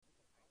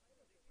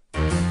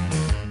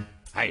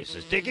Hi, this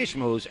is Dickie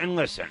Schmooze, and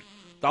listen.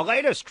 The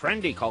latest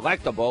trendy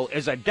collectible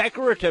is a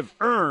decorative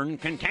urn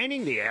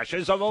containing the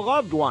ashes of a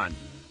loved one.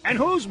 And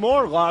who's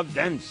more loved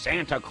than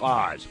Santa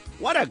Claus?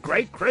 What a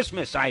great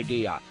Christmas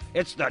idea.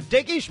 It's the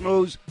Dickie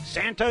Schmooze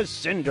Santa's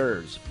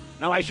Cinders.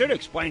 Now, I should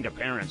explain to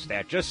parents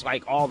that just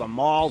like all the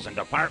malls and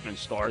department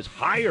stores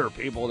hire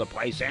people to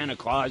play Santa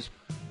Claus,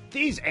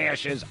 these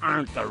ashes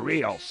aren't the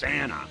real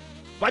Santa.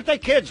 But the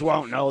kids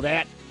won't know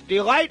that.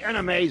 Delight and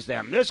amaze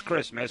them this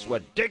Christmas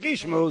with Dickie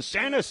Schmooze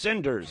Santa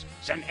Cinders.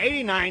 Send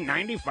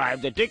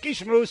 $89.95 to Dickie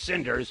Schmooze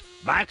Cinders,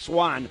 Box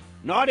 1,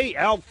 Naughty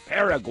Elf,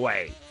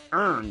 Paraguay.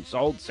 Urn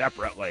sold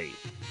separately.